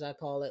failures, I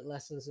call it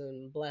lessons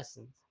and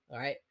blessings. All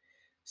right.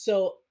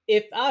 So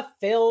if I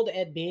failed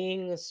at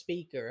being a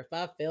speaker, if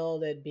I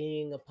failed at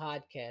being a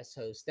podcast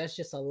host, that's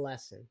just a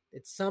lesson.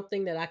 It's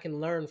something that I can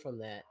learn from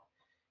that.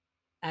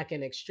 I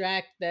can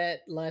extract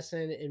that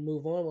lesson and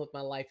move on with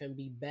my life and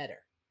be better.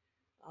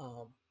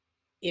 um,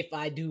 if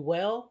I do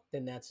well,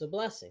 then that's a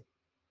blessing.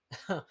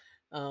 I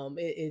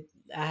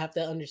have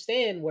to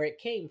understand where it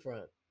came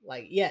from.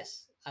 Like,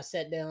 yes, I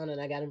sat down and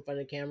I got in front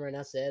of the camera and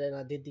I said and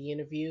I did the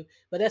interview,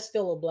 but that's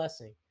still a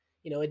blessing.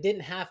 You know, it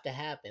didn't have to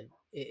happen.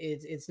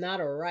 It's not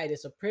a right.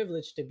 It's a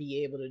privilege to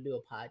be able to do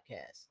a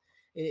podcast.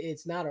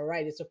 It's not a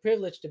right. It's a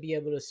privilege to be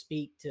able to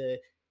speak to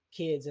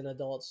kids and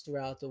adults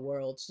throughout the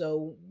world.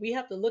 So we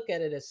have to look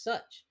at it as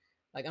such.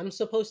 Like, I'm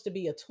supposed to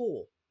be a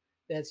tool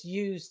that's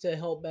used to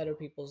help better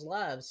people's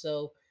lives.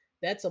 So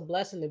that's a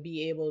blessing to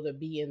be able to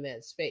be in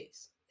that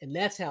space. And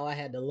that's how I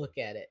had to look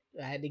at it.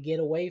 I had to get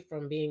away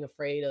from being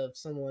afraid of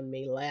someone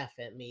may laugh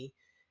at me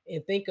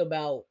and think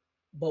about,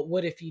 but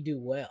what if you do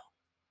well?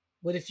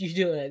 What if you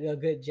do a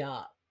good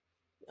job?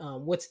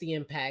 What's the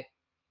impact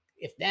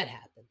if that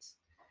happens?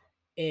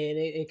 And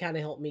it kind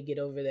of helped me get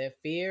over that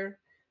fear,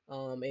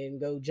 and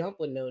go jump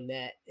with no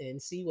net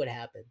and see what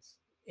happens.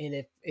 And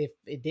if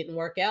it didn't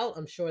work out,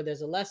 I'm sure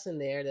there's a lesson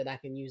there that I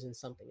can use in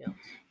something else.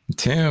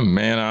 Tim,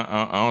 man,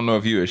 I don't know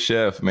if you a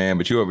chef, man,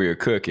 but you over here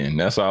cooking.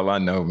 That's all I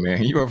know,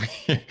 man. You over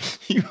here,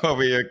 you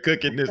over here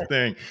cooking this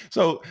thing.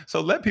 So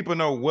let people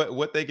know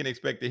what they can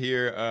expect to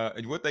hear,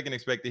 what they can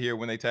expect to hear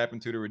when they tap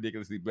into the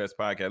Ridiculously Blessed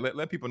podcast.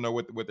 Let people know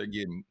what they're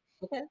getting.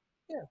 Okay.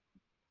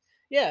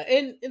 Yeah. Yeah,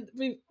 and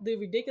the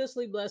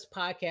Ridiculously Blessed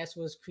podcast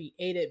was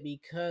created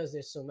because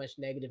there's so much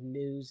negative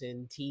news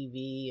and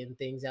TV and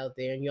things out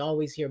there, and you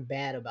always hear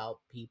bad about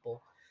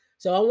people.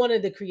 So I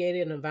wanted to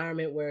create an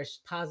environment where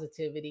it's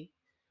positivity,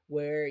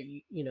 where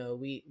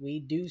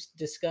we do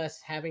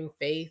discuss having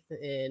faith,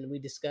 and we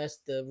discuss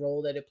the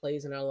role that it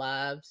plays in our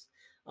lives.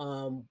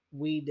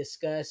 We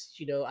discuss,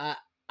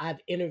 I've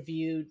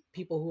interviewed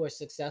people who are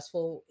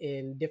successful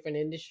in different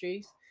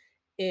industries,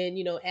 and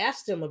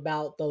ask them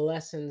about the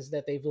lessons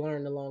that they've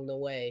learned along the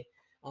way,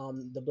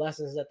 the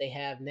blessings that they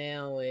have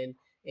now, and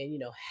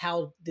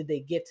how did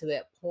they get to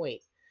that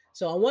point.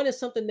 So I wanted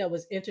something that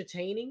was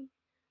entertaining,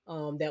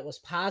 that was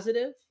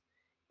positive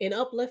and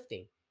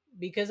uplifting,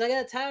 because I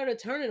got tired of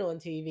turning on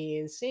TV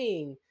and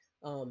seeing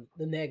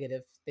the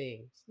negative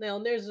things. Now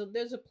there's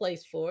a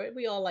place for it.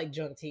 We all like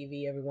junk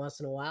TV every once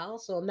in a while,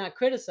 so I'm not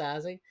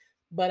criticizing,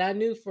 but I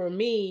knew for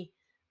me,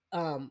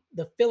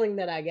 the feeling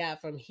that I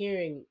got from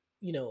hearing,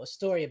 a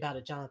story about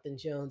a Jonathan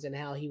Jones and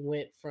how he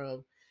went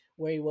from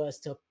where he was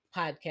to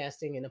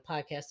podcasting and a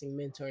podcasting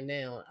mentor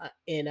now.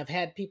 And I've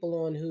had people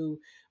on who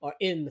are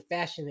in the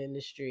fashion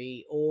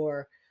industry,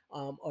 or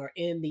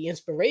in the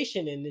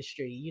inspiration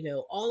industry,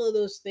 all of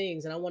those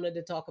things. And I wanted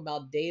to talk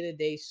about day to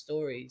day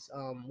stories.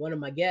 One of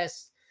my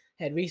guests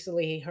had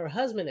recently, her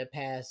husband had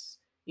passed,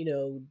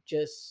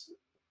 just,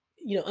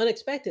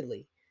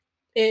 unexpectedly.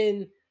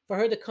 And for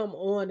her to come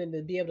on and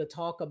to be able to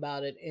talk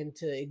about it and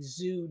to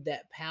exude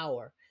that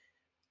power,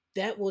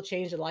 that will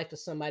change the life of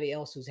somebody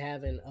else who's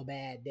having a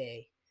bad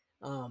day.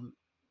 Um,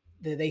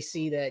 that they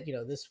see that,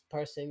 this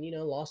person,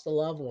 lost a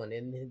loved one,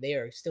 and they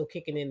are still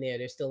kicking in there.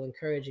 They're still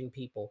encouraging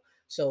people.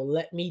 So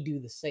let me do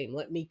the same.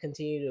 Let me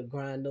continue to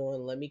grind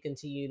on. Let me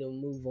continue to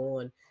move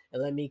on,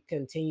 and let me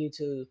continue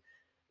to,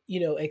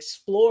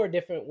 explore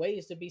different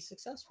ways to be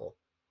successful.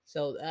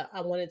 So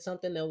I wanted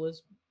something that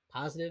was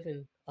positive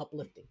and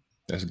uplifting.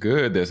 That's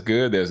good. That's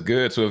good. That's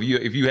good. So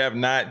if you have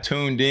not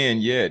tuned in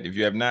yet, if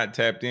you have not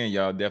tapped in,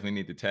 y'all definitely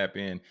need to tap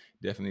in.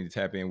 Definitely need to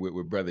tap in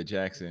with Brother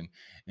Jackson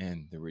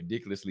and the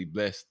Ridiculously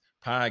Blessed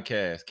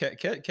podcast.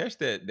 Catch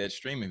that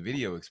streaming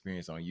video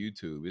experience on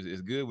YouTube.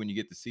 It's good when you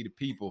get to see the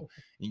people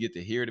and you get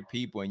to hear the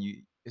people, and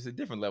it's a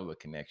different level of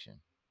connection.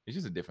 It's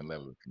just a different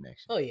level of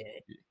connection. Oh yeah,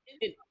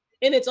 it,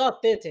 and it's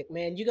authentic,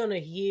 man. You're gonna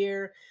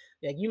hear,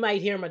 like, you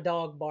might hear my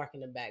dog bark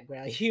in the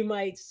background. You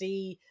might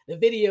see the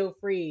video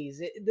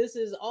freeze. This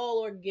is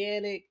all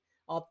organic,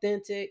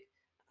 authentic.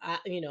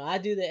 I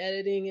do the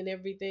editing and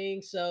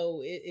everything,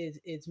 so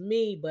it's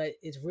me, but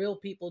it's real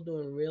people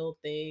doing real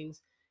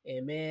things.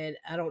 And man,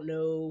 I don't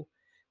know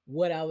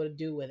what I would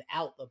do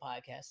without the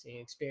podcasting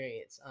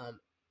experience.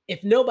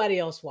 If nobody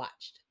else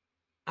watched,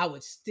 I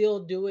would still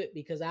do it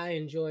because I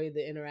enjoy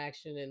the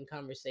interaction and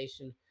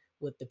conversation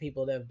with the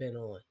people that have been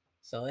on.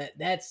 So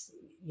that's,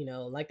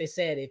 like they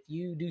said, if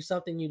you do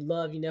something you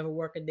love, you never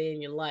work a day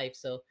in your life.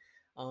 So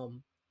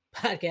um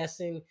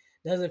podcasting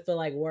doesn't feel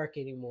like work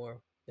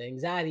anymore. The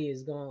anxiety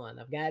is gone.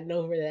 I've gotten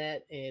over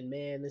that, and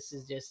man, this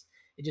is just,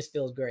 it just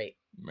feels great.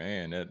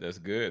 Man, that's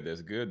good.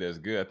 That's good. That's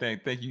good. I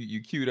think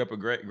you queued up a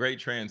great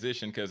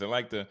transition, because I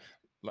li-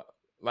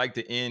 like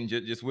to end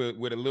just with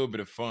a little bit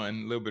of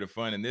fun, a little bit of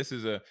fun. And this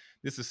is a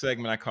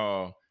segment I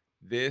call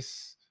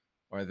this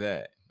or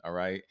that. All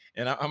right,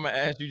 and I'm gonna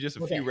ask you just a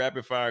few Okay.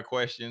 rapid fire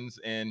questions,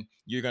 and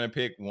you're gonna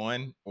pick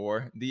one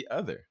or the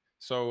other.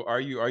 So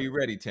are you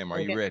ready, Tim? Are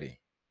you Okay. ready?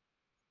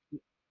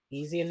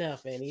 Easy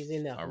enough, man. Easy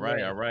enough. All I'm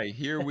right, all ready. right.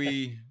 Here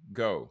we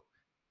go.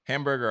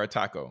 Hamburger or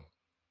taco?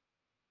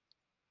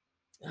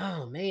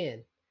 Oh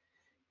man.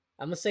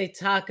 I'm gonna say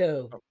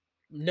taco.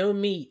 No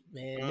meat,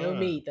 man. No Uh,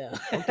 meat though.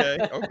 okay,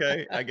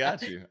 okay. I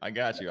got you. I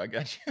got you. I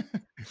got you.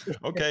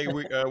 Okay,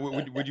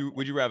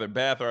 would you rather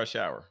bath or a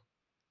shower?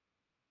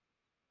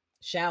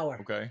 Shower.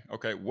 Okay,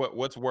 okay.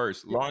 What's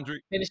worse,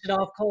 laundry? Finish it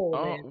off cold,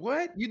 Oh, man.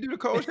 what? You do the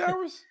cold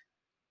showers?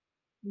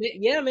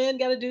 Yeah, man.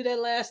 Got to do that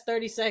last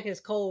 30 seconds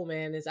cold,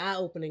 man. It's eye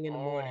opening in the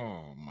morning.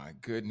 Oh my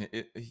goodness.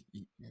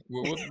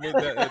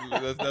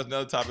 That's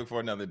another topic for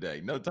another day.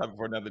 Another topic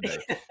for another day.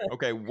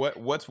 Okay,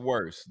 what's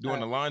worse, All doing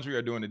the right. laundry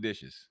or doing the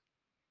dishes?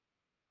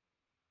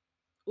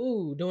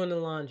 Ooh, doing the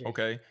laundry.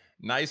 Okay,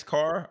 nice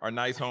car or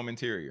nice home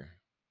interior?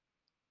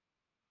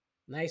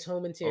 Nice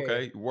home interior.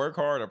 Okay, work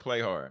hard or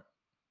play hard?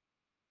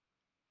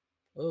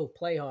 Ooh,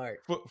 play hard.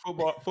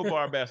 Football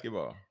or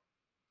basketball?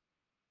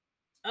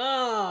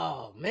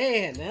 Oh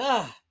man,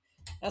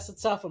 that's a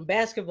tough one.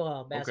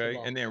 Basketball, Okay,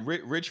 and basketball.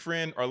 then rich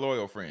friend or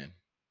loyal friend?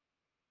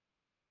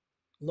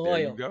 There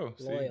you Loyal, go.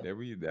 See, loyal.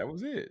 that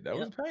was it. That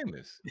was Yep.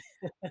 painless.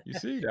 You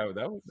see, that was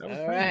All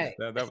painless. right.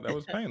 That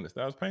was painless.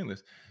 That was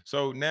painless.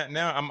 So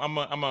now I'm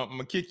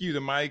gonna kick you the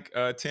mic,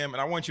 Tim,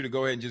 and I want you to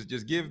go ahead and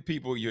just give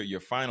people your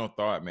final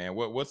thought, man.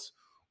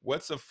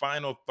 What's a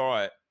final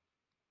thought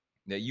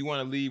that you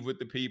want to leave with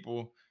the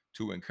people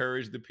to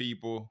encourage the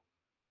people?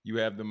 You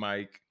have the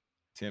mic,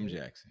 Tim Mhm.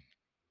 Jackson.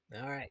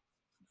 All right.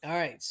 All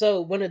right.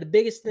 So one of the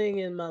biggest thing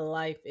in my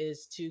life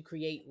is to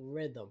create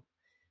rhythm.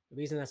 The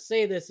reason I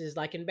say this is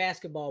like in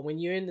basketball, when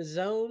you're in the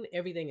zone,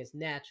 everything is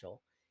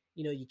natural.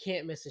 You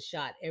can't miss a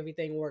shot.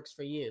 Everything works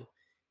for you.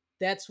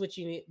 that's what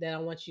you need, that I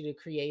want you to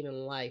create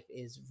in life,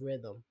 is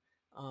rhythm.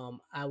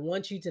 I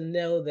want you to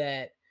know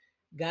that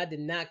God did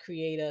not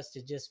create us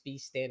to just be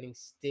standing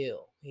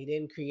still. He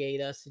didn't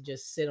create us to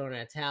just sit on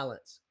our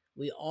talents.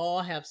 We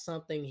all have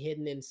something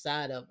hidden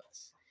inside of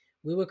us.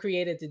 We were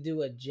created to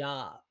do a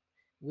job.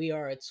 We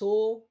are a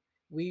tool.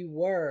 We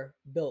were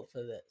built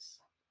for this.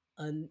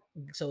 And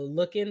so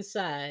look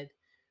inside,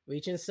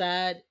 reach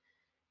inside,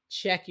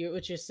 check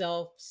with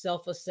yourself,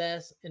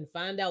 self-assess, and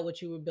find out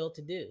what you were built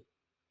to do,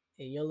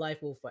 and your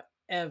life will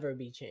forever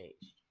be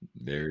changed.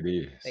 There it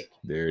is. Thank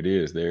you. There it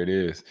is. There it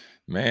is.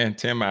 Man,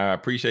 Tim, I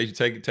appreciate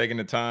you taking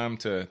the time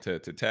to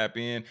tap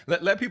in.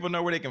 Let people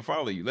know where they can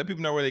follow you. Let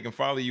people know where they can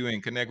follow you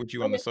and connect with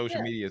you on the Okay, social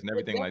yeah, medias and yeah,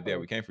 everything like that.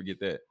 definitely. We can't forget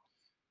that.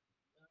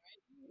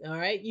 All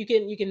right, you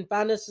can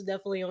find us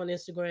definitely on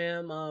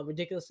Instagram.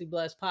 Ridiculously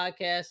Blessed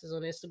Podcast is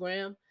on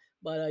Instagram,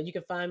 but you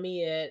can find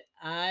me at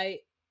I.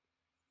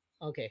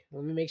 Okay,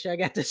 let me make sure I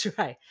got this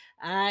right.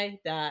 I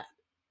dot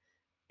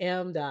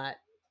m dot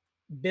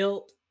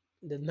built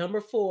the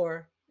number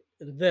four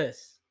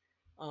this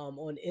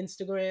on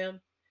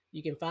Instagram.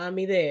 You can find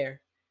me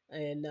there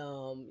and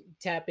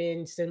tap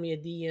in, send me a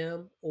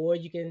DM, or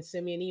you can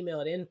send me an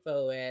email at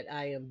info at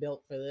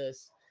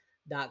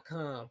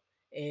iambuiltforthis.com,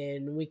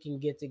 and we can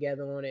get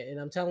together on it. And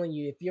I'm telling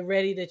you, if you're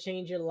ready to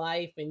change your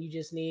life and you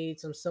just need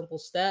some simple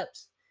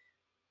steps,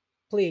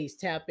 please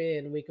tap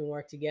in. We can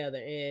work together.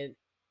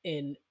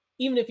 And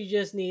even if you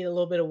just need a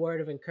little bit of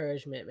word of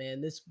encouragement, man,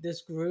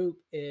 this group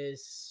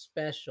is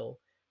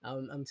special.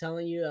 I'm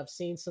telling you, I've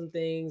seen some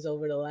things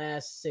over the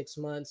last 6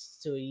 months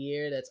to a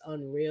year that's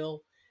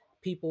unreal.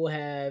 People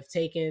have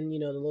taken, the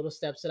little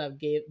steps that I've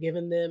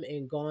given them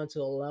and gone to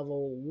a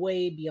level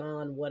way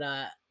beyond what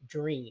I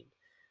dreamed.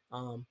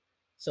 Um,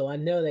 so I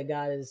know that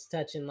God is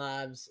touching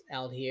lives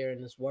out here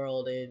in this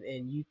world,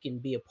 and you can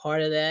be a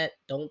part of that.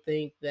 Don't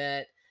think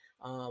that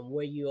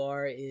where you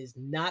are is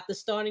not the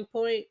starting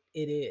point.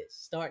 It is.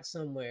 Start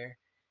somewhere.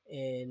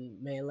 And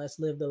man, let's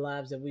live the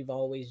lives that we've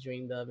always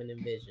dreamed of and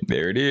envisioned.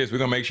 There it is. We're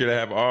gonna make sure to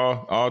have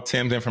all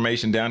Tim's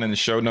information down in the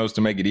show notes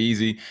to make it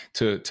easy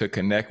to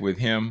connect with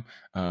him,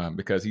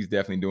 because he's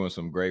definitely doing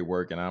some great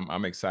work, and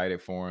I'm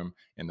excited for him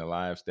and the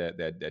lives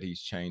that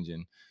he's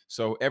changing.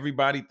 So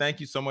everybody, thank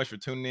you so much for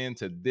tuning in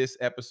to this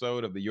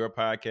episode of the Your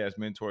Podcast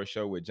Mentor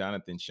Show with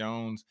Jonathan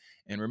Jones.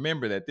 And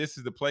remember that this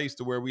is the place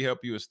to where we help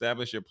you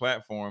establish your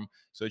platform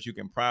so that you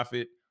can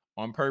profit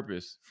on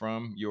purpose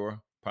from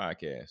your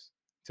podcast.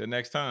 Till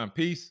next time,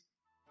 peace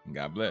and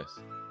God bless.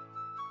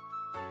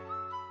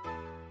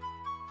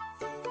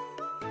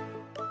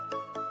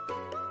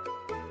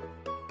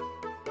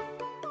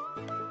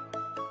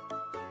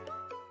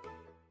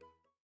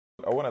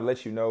 I want to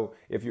let you know,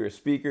 if you're a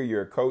speaker,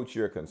 you're a coach,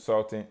 you're a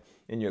consultant,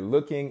 and you're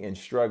looking and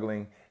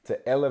struggling to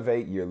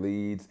elevate your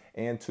leads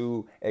and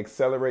to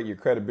accelerate your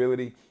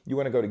credibility, you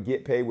want to go to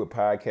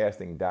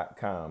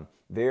getpaidwithpodcasting.com.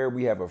 There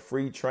we have a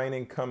free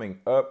training coming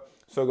up.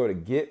 So go to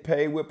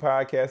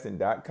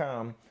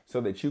getpaidwithpodcasting.com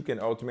so that you can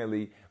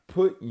ultimately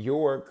put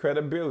your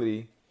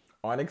credibility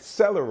on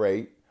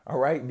accelerate, all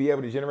right? Be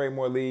able to generate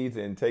more leads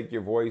and take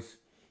your voice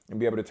and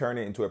be able to turn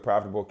it into a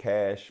profitable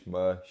cash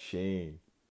machine.